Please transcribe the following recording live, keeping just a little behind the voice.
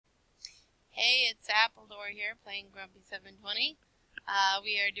it's Appledore here, playing Grumpy720.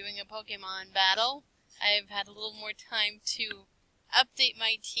 We are doing a Pokemon battle. I've had a little more time to update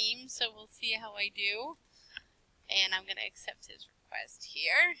my team, so we'll see how I do. And I'm going to accept his request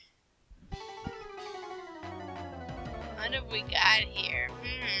here. What have we got here?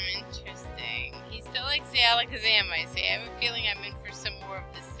 Interesting. He still likes the Alakazam, I say. I have a feeling I'm in for some more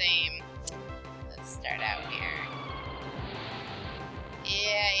of the same. Let's start out here.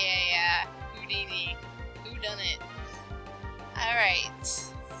 Yeah. Houdini. Who done it? Alright.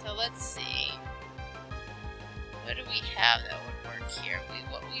 So let's see. What do we have that would work here?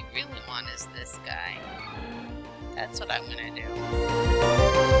 What we really want is this guy. That's what I'm gonna do.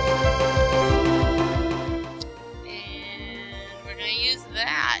 And we're gonna use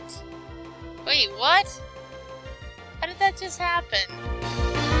that. Wait, what? How did that just happen?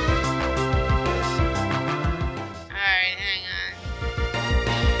 Alright, hang on.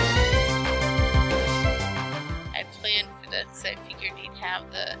 I planned for this because I figured he'd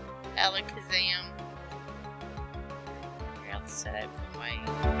have the Alakazam. Where else did I put my...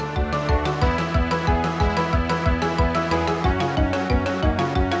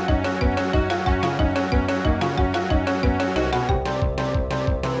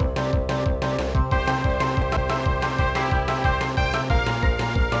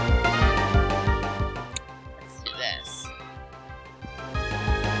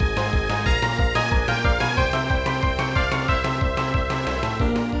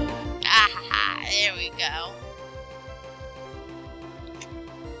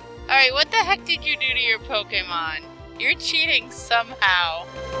 Alright, what the heck did you do to your Pokemon? You're cheating somehow.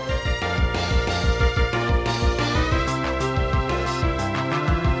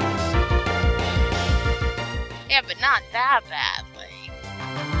 Yeah, but not that badly.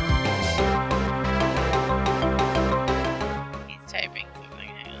 He's typing something,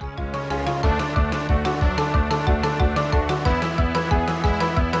 hang on.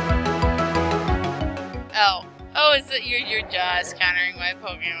 Oh, is it your jaws countering my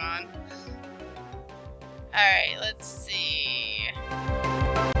Pokemon? Alright, let's see.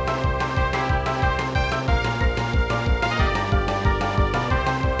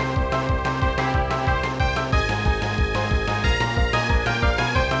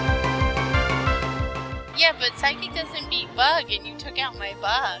 Yeah, but Psychic doesn't beat Bug, and you took out my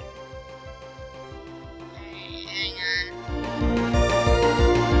Bug. Alright, hang on.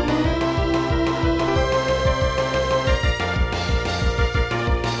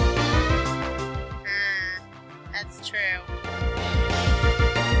 That's true.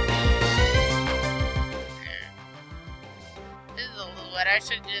 This is a little wet. I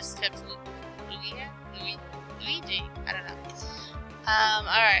should have just kept Luigi? I don't know.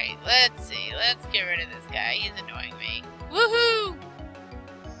 Alright, let's see. Let's get rid of this guy. He's annoying me. Woohoo!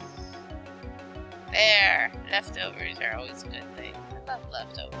 There. Leftovers are always a good thing. I love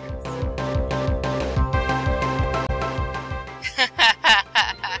leftovers.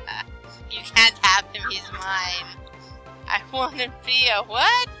 You can't have him, he's mine. I want to be a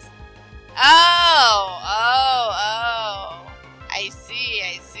what? Oh! I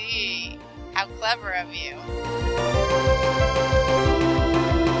see. How clever of you.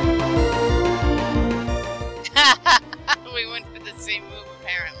 We went for the same move,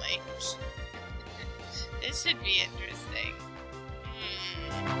 apparently. This should be interesting.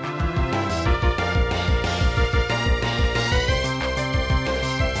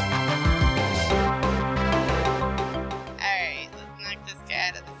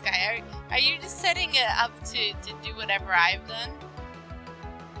 Are you just setting it up to do whatever I've done?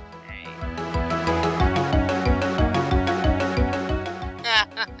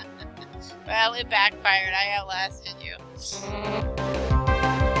 Alright. Well, it backfired. I outlasted you. Let's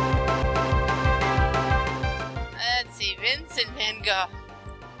see. Vincent Van Gogh.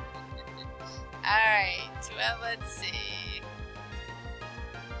 Alright. Well, let's see.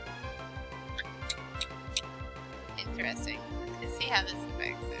 Interesting. Let's see how this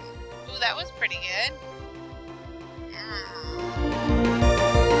affects him. Ooh, that was pretty good.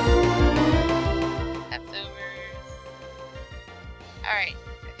 Leftovers. Alright,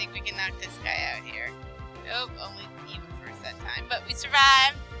 I think we can knock this guy out here. Nope, only even first that time, but we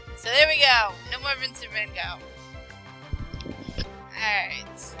survived. So there we go. No more Vincent Van Gogh.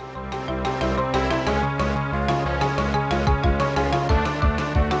 Alright.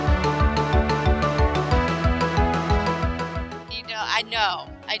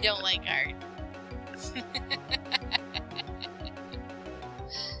 I don't like art.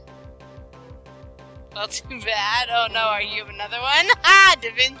 Well, too bad. Oh no, are you another one? Ah,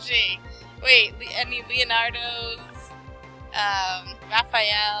 Da Vinci! Wait, any Leonardo's?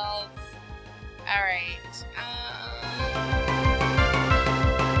 Raphael's? Alright.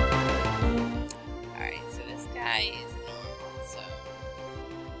 Alright, so this guy is normal, so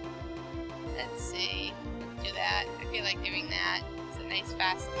let's see. Let's do that. I feel like doing that. It's a nice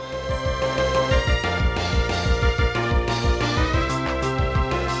fast move.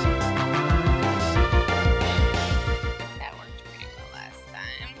 That worked pretty well last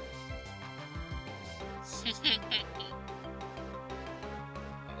time.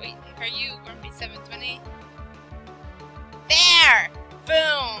 Waiting for you, Grumpy 720. There!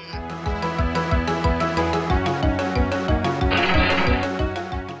 Boom!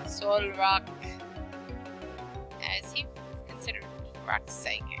 Soul Rock. Now, is he considered rock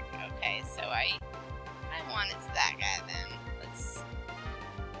psychic? Okay, so I want is that guy then.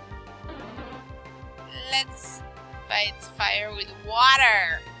 Let's fight fire with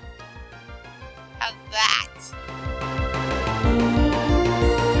water. How's that?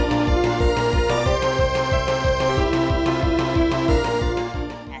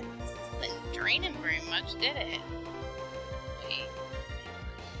 That didn't drain him very much, did it? Wait.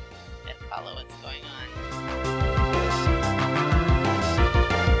 Gotta follow what's going on.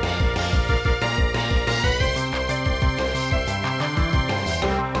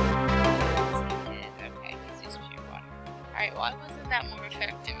 Okay, he's used pure water. Alright, why wasn't that more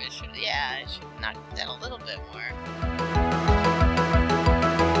effective? I should have knocked it down a little bit more.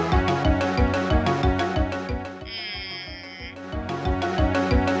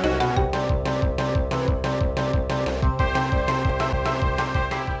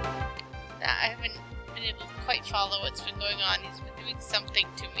 I haven't been able to quite follow what's been going on. He's been doing something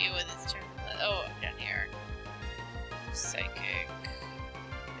to me with his turn. Oh, down here. Psychic.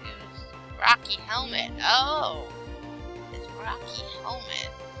 Rocky helmet. Oh! His rocky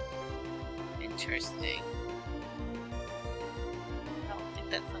helmet. Interesting. I don't think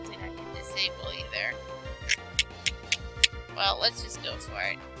that's something I can disable either. Well, let's just go for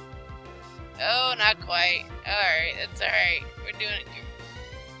it. Oh, not quite. Alright, that's alright. We're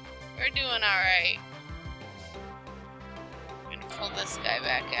doing alright. I'm gonna pull this guy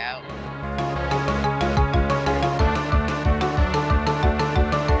back out.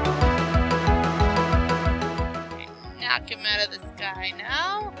 Knock him out of the sky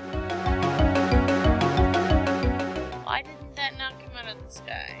now? Why didn't that knock him out of the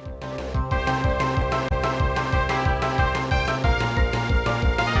sky?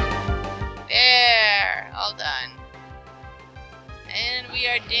 There! All done. And we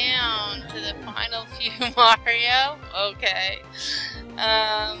are down to the final few, Mario. Okay.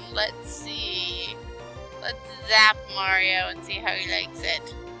 Let's see. Let's zap Mario and see how he likes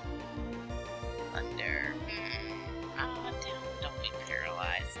it. Thunder. Oh, don't be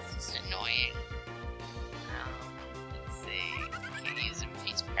paralyzed. It's just annoying. Let's see. Can't use him if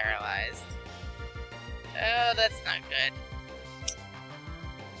he's paralyzed. Oh, that's not good.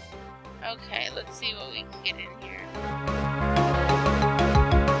 Okay, let's see what we can get in here.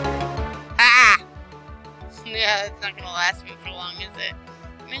 Ah! Yeah, it's not gonna last me for long, is it?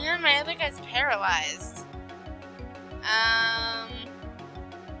 Man, my other guy's paralyzed.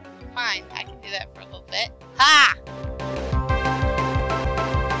 Fine, I can do that for a little bit. Ha!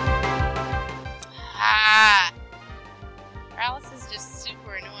 Ah! Paralysis is just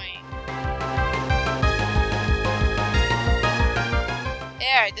super annoying.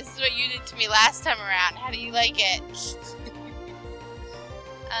 There, this is what you did to me last time around. How do you like it?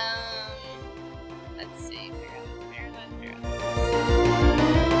 Let's see. Paralyzed.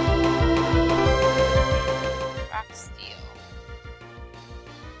 Rock steel.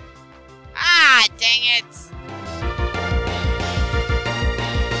 Ah, dang it!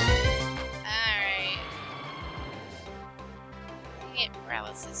 Alright. Dang it,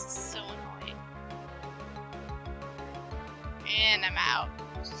 paralysis is so annoying. And I'm out.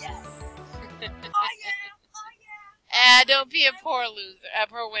 Yes! Oh yeah! Don't be a poor loser. A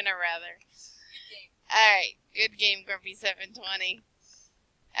poor winner, rather. Alright, good game, Grumpy 720.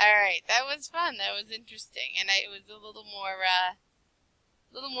 Alright, that was fun. That was interesting. And it was a little more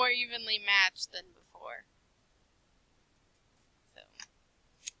evenly matched than before. So.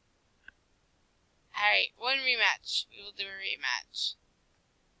 Alright, one rematch. We will do a rematch.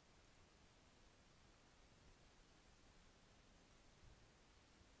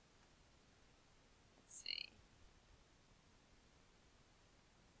 Let's see.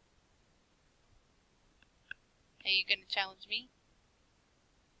 Are you going to challenge me?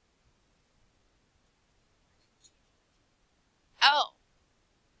 Oh!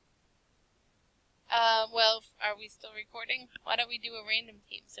 Well, are we still recording? Why don't we do a random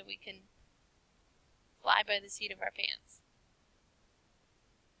team so we can fly by the seat of our pants?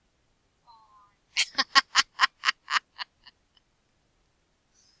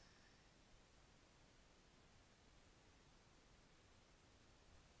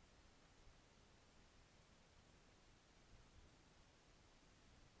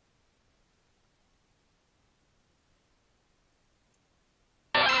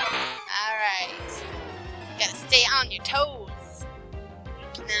 Stay on your toes.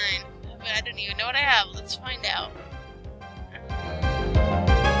 Week 9. But I don't even know what I have. Let's find out.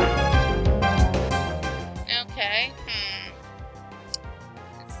 Okay.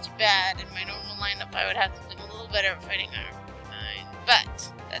 That's too bad. In my normal lineup, I would have something a little better at fighting armor.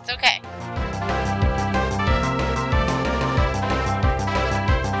 But that's okay.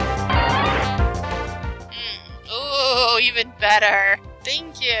 Oh, even better.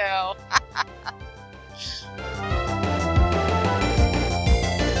 Thank you.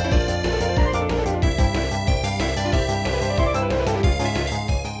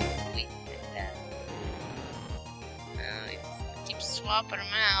 Keep swapping them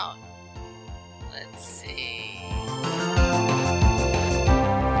out. Let's see.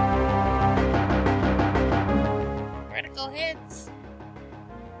 Critical hits.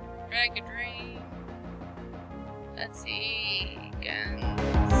 Dragon Rain. Let's see. Guns.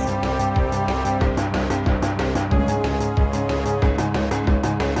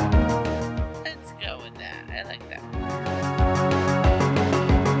 Let's go with that. I like that.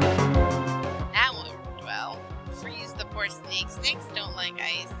 That one worked well. Freeze the poor snakes. Snakes don't like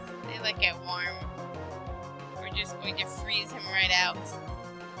ice. They like it warm. We're just going to freeze him right out.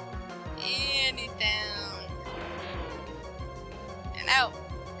 And he's down. And out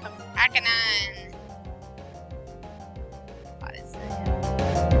comes Akanon. What is that?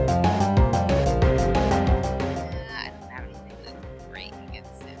 I don't have anything that's great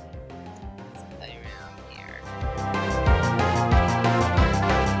against him. Let's play around here.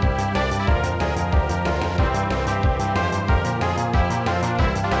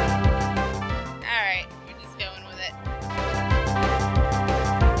 Alright, we're just going with it.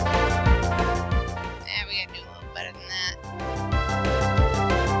 We gotta do a little better than that.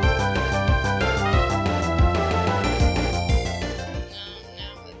 No,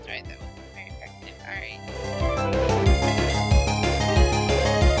 that's right, that wasn't very effective. Alright.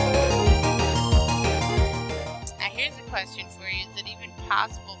 Now here's a question for you. Is it even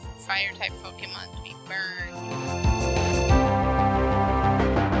possible for fire-type Pokemon to be burned?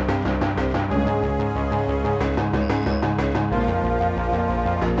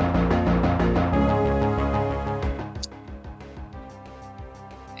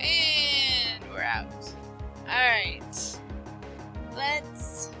 And we're out. Alright.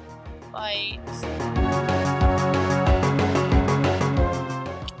 Let's fight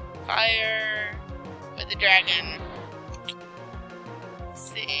fire with the dragon. Let's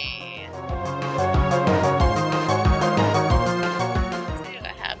see. Let's see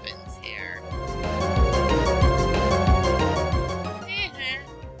what happens here.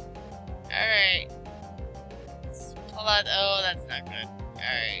 Alright. Let's pull out. Oh, that's not good.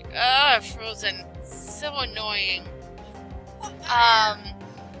 Alright. Oh, frozen. So annoying.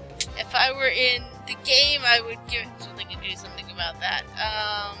 If I were in the game, I would give him something to do something about that.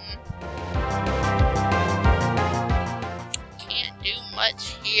 Can't do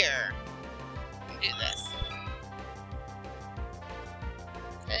much here. Do this.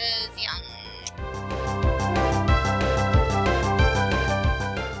 Cause young.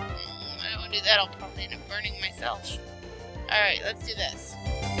 I don't want to do that. I'll probably end up burning myself. Alright, let's do this.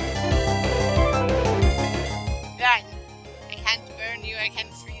 Done. I can't burn you, I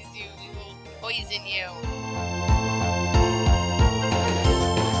can't freeze you, we will poison you.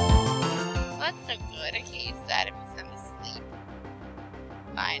 That's no good, I can't use that if he's asleep.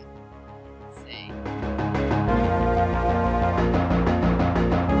 Fine. Let's see.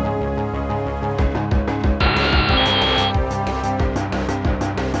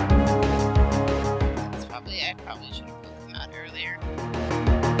 I probably should have pulled him out earlier.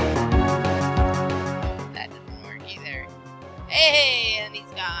 That doesn't work either. Hey, and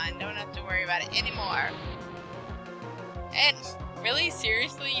he's gone. Don't have to worry about it anymore. And really,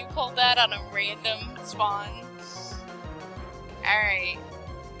 seriously, you pulled that on a random spawn? Alright.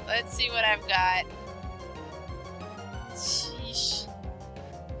 Let's see what I've got. Sheesh.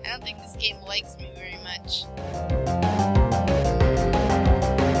 I don't think this game likes me very much.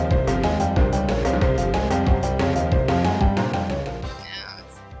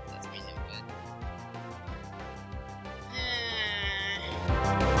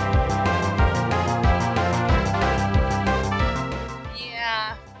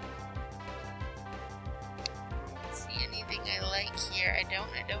 I don't.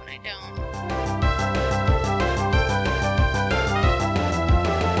 I do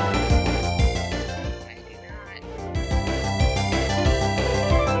not.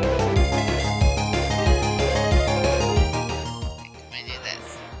 Can I do this?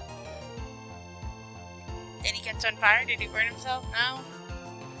 Did he catch on fire? Did he burn himself? No?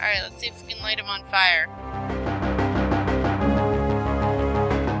 Alright, let's see if we can light him on fire.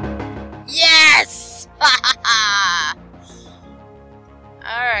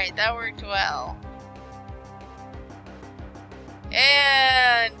 Alright, that worked well.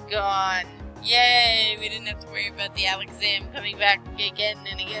 And gone. Yay! We didn't have to worry about the Alexam coming back again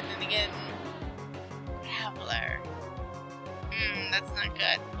and again and again. Traveler. That's not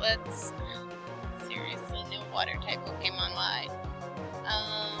good. Let's... Seriously, no water type Pokemon, why? I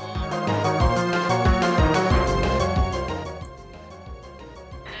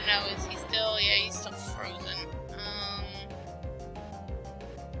don't know, is he still... Yeah, he's still frozen.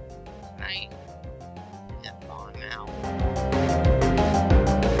 Can I... Death Ball him out?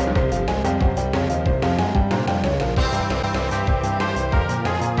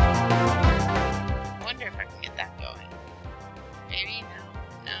 I wonder if I can get that going. Maybe?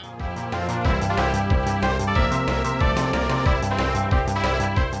 No.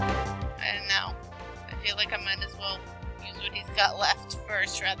 I don't know. I feel like I might as well use what he's got left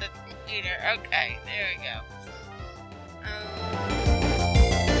first rather than later. Okay, there we go.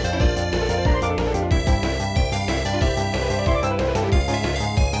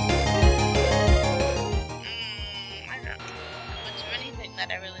 I don't know much of anything that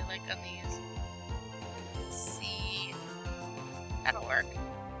I really like on these. Let's see. That'll work.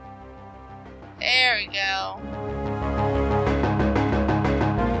 There we go.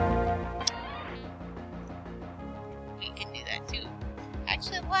 We can do that too.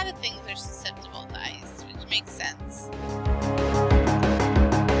 Actually, a lot of things are susceptible to ice, which makes sense.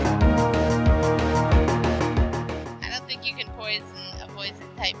 I don't think you can poison a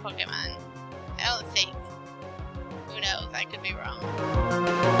poison type Pokemon. I don't think. Who knows? I could be wrong.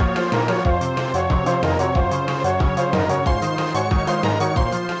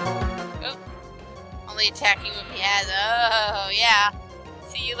 Attacking what he has. Oh, yeah.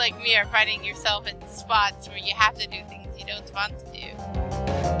 See, you like me are finding yourself in spots where you have to do things you don't want to do.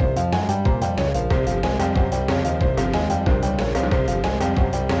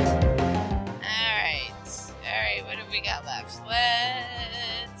 Alright, what have we got left?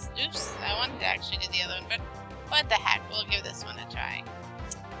 Oops, I wanted to actually do the other one, but what the heck, we'll give this one a try.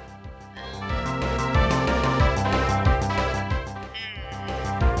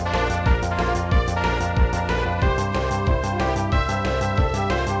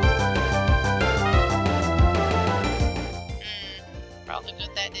 Probably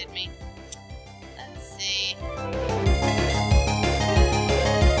good that did me. Let's see.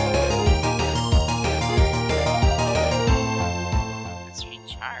 Let's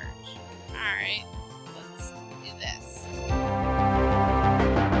recharge. Alright, let's do this.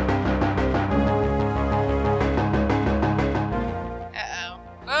 Uh-oh.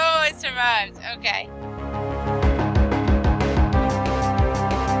 Oh, I survived. Okay.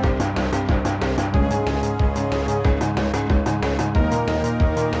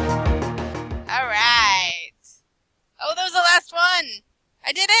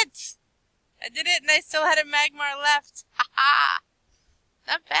 I did it! I did it, and I still had a Magmar left. Haha!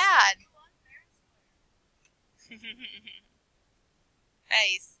 Not bad.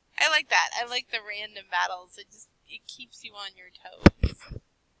 Nice. I like that. I like the random battles. It keeps you on your toes.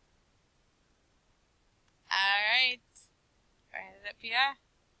 Alright. We're headed up here.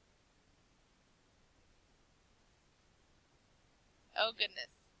 Oh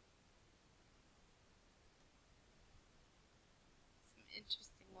goodness.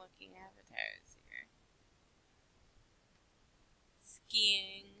 Interesting looking avatars here.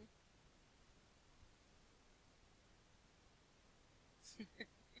 Skiing. A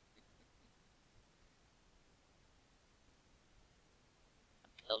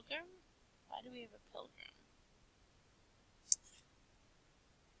pilgrim? Why do we have a pilgrim?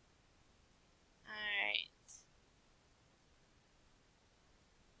 Alright.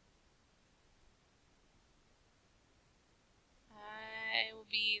 I will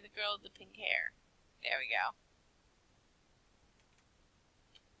be the girl with the pink hair. There we go.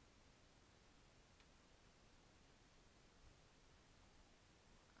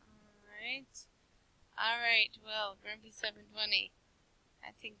 Alright, well, Grumpy 720.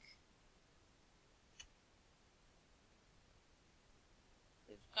 I think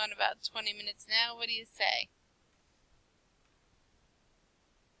we've gone about 20 minutes now. What do you say?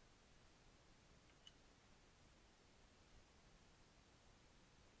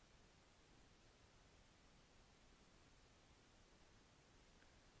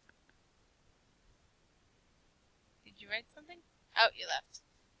 Did you write something? Oh, you left.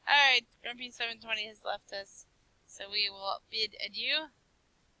 Alright, Grumpy720 has left us, so we will bid adieu,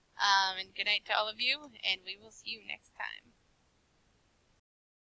 and good night to all of you, and we will see you next time.